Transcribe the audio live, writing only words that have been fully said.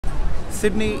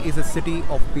Sydney is a city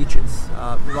of beaches.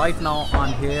 Right now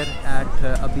I'm here at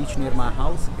a beach near my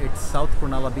house. It's South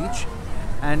Cronulla Beach,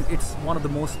 and it's one of the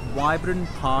most vibrant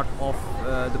part of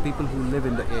the people who live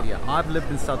in the area. I've lived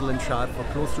in Sutherland Shire for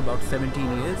close to about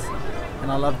 17 years,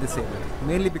 and I love this area,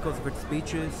 mainly because of its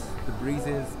beaches, the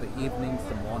breezes, the evenings,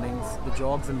 the mornings, the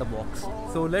jogs and the walks.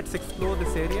 So let's explore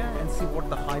this area and see what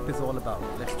the hype is all about.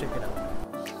 Let's check it out.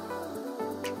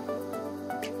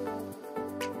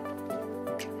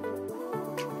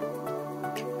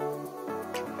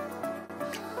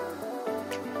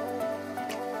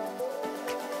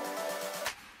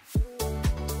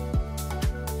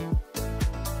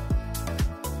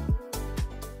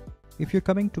 If you're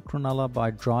coming to Cronulla by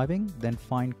driving, then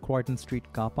find Croydon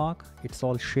Street car park. It's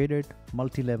all shaded,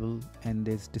 multi-level, and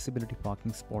there's disability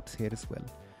parking spots here as well.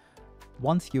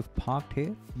 Once you've parked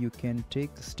here, you can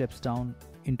take the steps down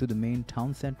into the main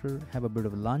town centre, have a bit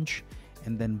of lunch,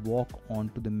 and then walk on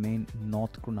to the main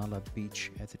North Cronulla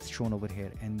Beach as it's shown over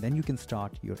here, and then you can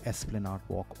start your Esplanade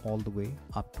walk all the way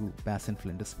up to Bass and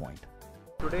Flinders Point.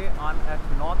 Today I'm at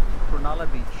North Cronulla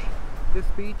Beach. This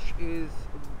beach is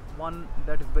one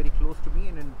that is very close to me,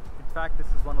 and in fact this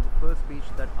is one of the first beach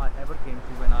that I ever came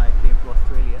to when I came to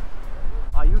Australia.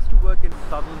 I used to work in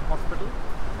Sutherland Hospital.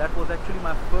 That was actually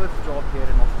my first job here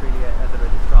in Australia as a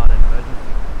registrar in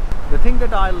emergency. The thing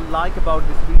that I like about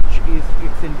this beach is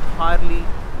it's entirely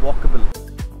walkable.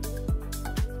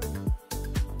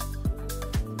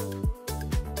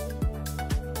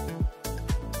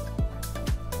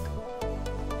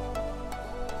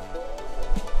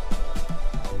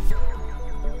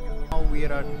 We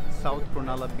are at South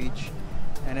Cronulla Beach,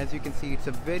 and as you can see, it's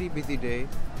a very busy day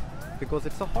because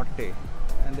it's a hot day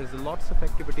and there's lots of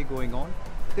activity going on.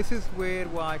 This is where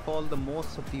I call the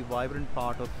most of the vibrant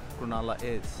part of Cronulla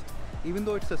is. Even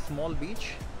though it's a small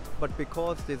beach, but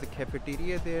because there's a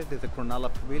cafeteria there, there's a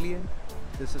Cronulla Pavilion,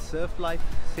 there's a Surf Life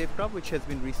Safe Club which has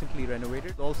been recently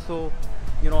renovated. Also,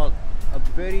 a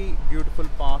very beautiful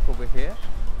park over here,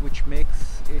 which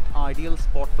makes it ideal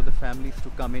spot for the families to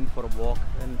come in for a walk,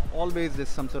 and always there's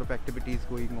some sort of activities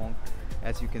going on,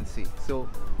 as you can see. So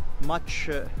much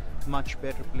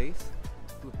better place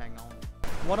to hang out.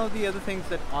 One of the other things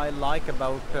that I like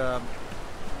about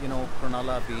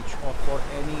Cronulla Beach, or for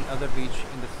any other beach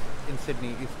in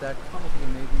Sydney, is that some of the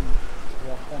amazing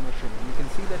rock formation. You can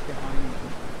see that behind me.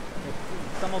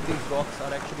 Some of these rocks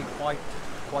are actually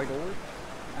quite old,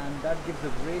 and that gives a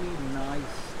really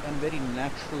nice and very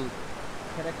natural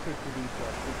character to these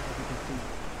rocks, as you can see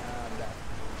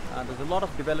that. There's a lot of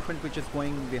development which is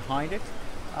going behind it,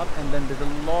 and then there's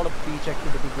a lot of beach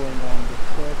activity going on, with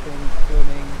surfing,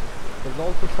 swimming. There's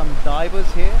also some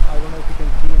divers here. I don't know if you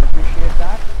can see and appreciate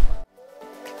that.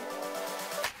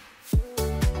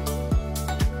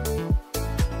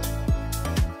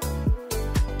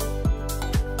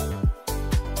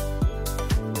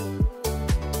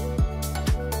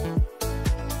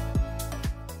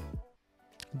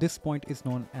 This point is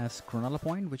known as Cronulla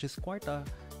Point, which is quite a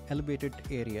elevated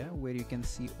area where you can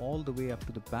see all the way up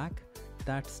to the back.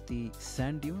 That's the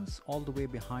sand dunes. All the way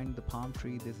behind the palm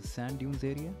tree there's a sand dunes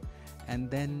area, and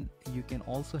then you can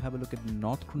also have a look at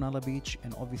North Cronulla Beach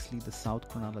and obviously the South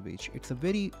Cronulla Beach. It's a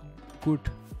very good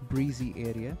breezy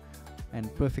area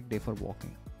and perfect day for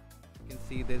walking. You can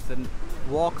see there's a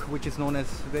walk which is known as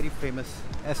very famous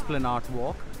Esplanade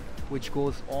Walk, which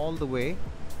goes all the way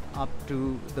up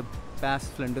to the Bass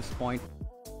Flinders Point.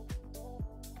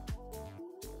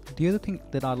 The other thing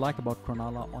that I like about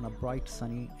Cronulla on a bright,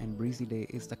 sunny and breezy day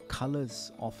is the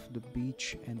colors of the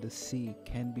beach and the sea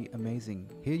can be amazing.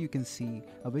 Here you can see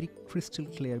a very crystal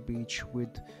clear beach with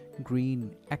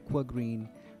green, aqua green,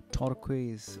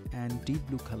 turquoise and deep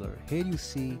blue color. Here you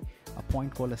see a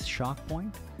point called as Shark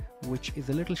Point, which is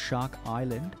a little shark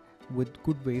island with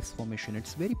good waves formation.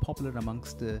 It's very popular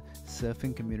amongst the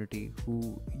surfing community,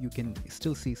 who you can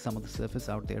still see some of the surfers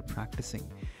out there practicing.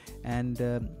 And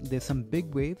there's some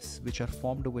big waves which are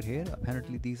formed over here.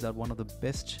 Apparently these are one of the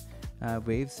best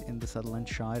waves in the Sutherland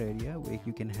Shire area, where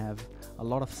you can have a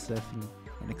lot of surfing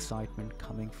and excitement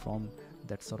coming from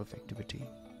that sort of activity.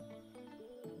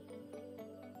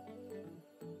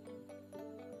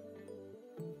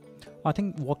 I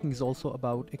think walking is also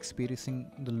about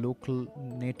experiencing the local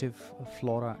native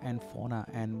flora and fauna,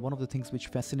 and one of the things which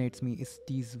fascinates me is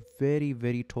these very,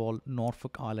 very tall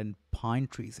Norfolk Island pine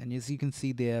trees, and as you can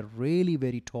see they are really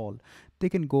very tall. They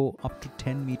can go up to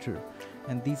 10 meters,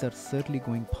 and these are certainly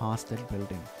going past that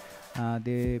building.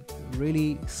 They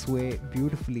really sway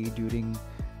beautifully during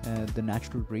the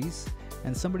natural breeze,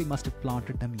 and somebody must have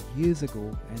planted them years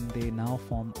ago, and they now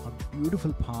form a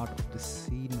beautiful part of the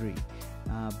scenery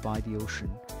by the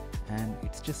ocean, and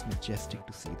it's just majestic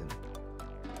to see them.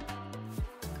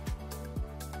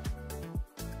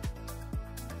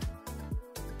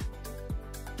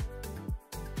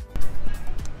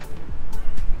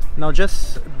 Now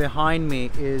just behind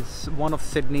me is one of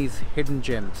Sydney's hidden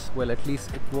gems. Well, at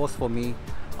least it was for me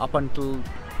up until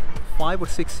 5 or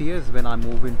 6 years when I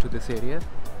moved into this area.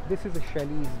 This is a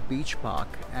Shelley's Beach Park,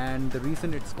 and the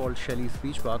reason it's called Shelley's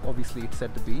Beach Park, obviously it's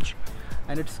at the beach,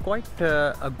 and it's quite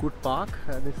a good park.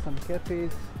 There's some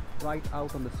cafes right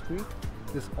out on the street.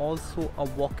 There's also a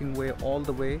walking way all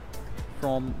the way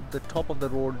from the top of the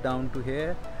road down to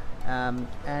here.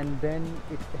 And then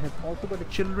it has also got a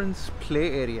children's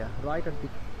play area right at the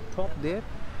top there,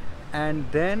 and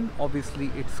then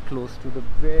obviously it's close to the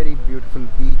very beautiful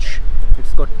beach.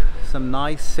 It's got some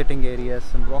nice sitting areas,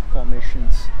 some rock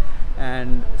formations,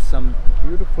 and some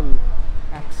beautiful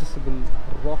accessible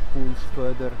rock pools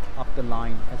further up the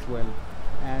line as well.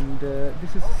 And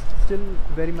this is still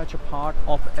very much a part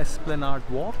of Esplanade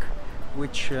Walk,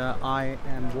 which I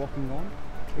am walking on.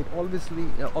 It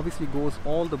obviously goes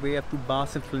all the way up to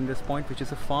Bass and Flinders Point, which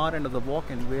is the far end of the walk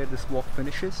and where this walk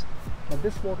finishes. Now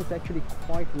this walk is actually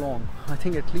quite long. I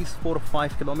think at least 4 or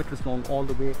 5 kilometers long, all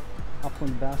the way up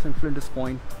from Bass and Flinders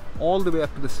Point, all the way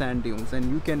up to the sand dunes,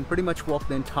 and you can pretty much walk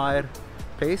the entire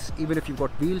place, even if you've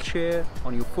got wheelchair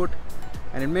on your foot,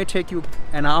 and it may take you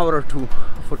an hour or two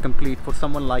for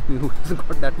someone like me who hasn't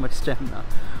got that much stamina.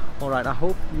 Alright, I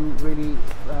hope you really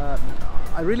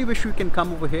I really wish you can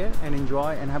come over here and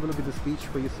enjoy and have a look at this beach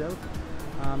for yourself.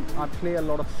 I play a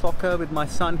lot of soccer with my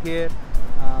son here.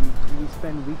 We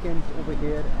spend weekends over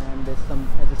here, and there's some,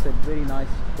 as I said, very nice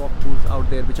rock pools out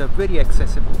there which are very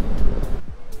accessible.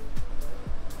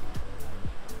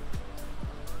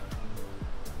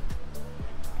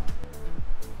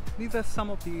 These are some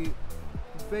of the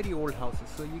very old houses.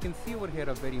 So you can see over here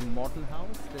a very modern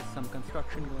house. There's some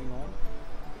construction going on,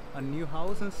 a new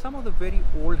house, and some of the very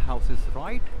old houses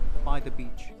right by the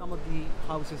beach. Some of the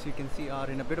houses you can see are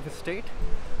in a bit of a state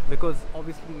because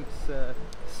obviously it's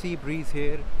sea breeze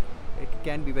here. It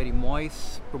can be very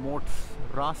moist, promotes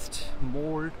rust,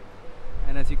 mold,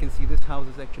 and as you can see, this house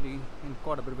is actually in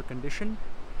quite a bit of a condition,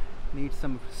 needs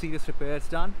some serious repairs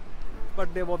done,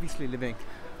 but they're obviously living.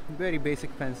 Very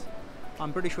basic fence.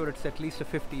 I'm pretty sure it's at least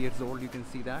 50 years old. You can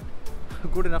see that.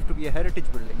 Good enough to be a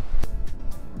heritage building.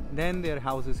 Then there are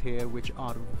houses here which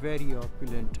are very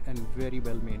opulent and very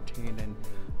well maintained, and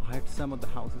I had some of the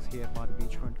houses here by the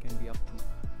beachfront can be up to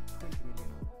 20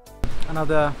 million.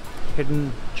 Another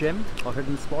hidden gem or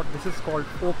hidden spot. This is called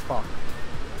Oak Park,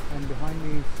 and behind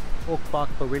me is Oak Park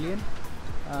Pavilion.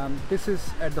 This is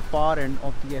at the far end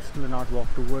of the Esplanade Walk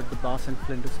toward the Bass and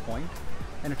Flinders Point,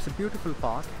 and it's a beautiful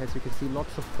park. As you can see,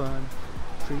 lots of fern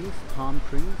trees, palm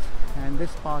trees, and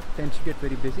this park tends to get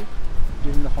very busy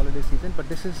during the holiday season, but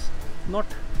this is not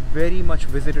very much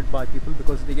visited by people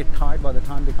because they get tired by the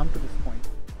time they come to this point.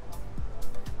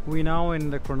 We're now in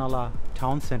the Cronulla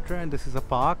town centre, and this is a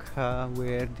park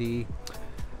where the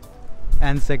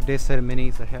Anzac Day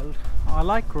ceremonies are held. I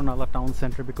like Cronulla town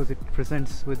centre because it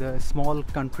presents with a small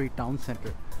country town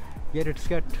centre, yet it's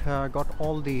got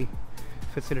all the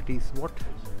facilities. What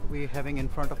we're having in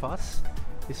front of us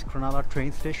is Cronulla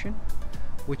train station,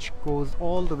 which goes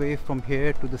all the way from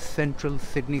here to the central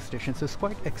Sydney station, so it's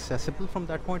quite accessible from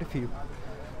that point of view.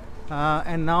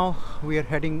 And now we are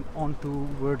heading on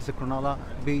towards the Cronulla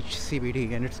Beach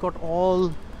CBD, and it's got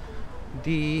all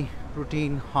the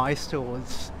routine high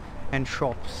stores and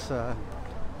shops.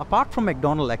 Apart from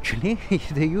McDonald's, actually,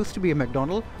 there used to be a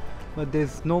McDonald's, but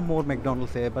there's no more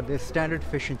McDonald's there, but there's standard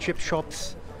fish and chip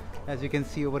shops, as you can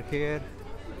see over here.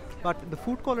 But the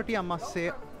food quality, I must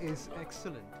say, is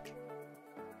excellent.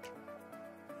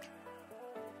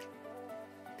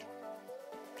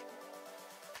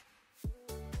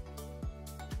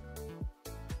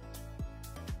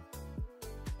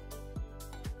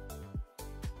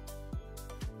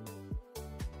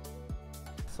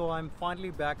 So I'm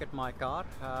finally back at my car.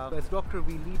 As doctor,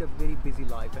 we lead a very busy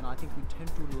life, and I think we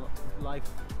tend to life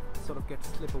sort of get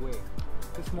slip away.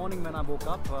 This morning when I woke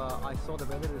up, I saw the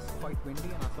weather is quite windy,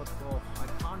 and I thought, oh, I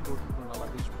can't go to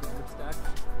Cronulla Beach because it's that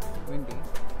windy.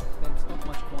 Then it's not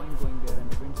much point going there,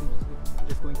 and the wind is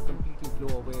just going to completely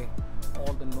blow away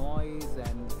all the noise,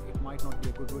 and it might not be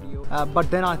a good video.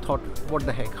 But then I thought, what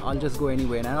the heck, I'll just go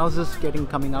anyway. And I was just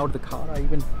coming out of the car. I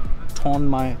even torn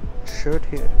my shirt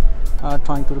here,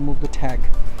 trying to remove the tag.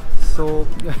 So,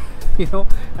 you know,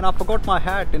 and I forgot my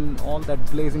hat in all that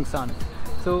blazing sun.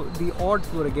 So the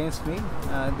odds were against me.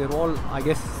 They're all, I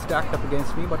guess, stacked up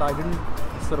against me, but I didn't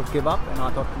sort of give up, and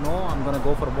I thought, no, I'm gonna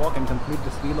go for a walk and complete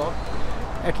this vlog,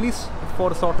 at least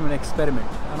for a sort of an experiment.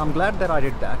 And I'm glad that I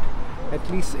did that. at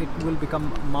least it will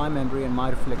become my memory and my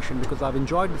reflection, because I've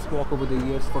enjoyed this walk over the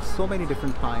years for so many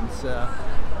different times,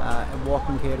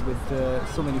 walking here with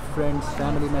so many friends,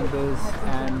 family members,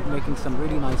 and making some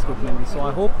really nice good memories. So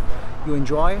I hope you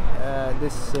enjoy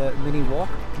this mini walk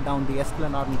down the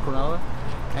Esplanade in Cronulla.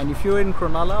 And if you're in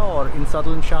Cronulla or in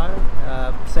Sutherlandshire,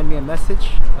 send me a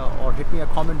message or hit me a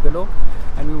comment below,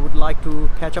 and we would like to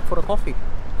catch up for a coffee.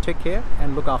 Take care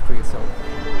and look after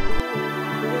yourself.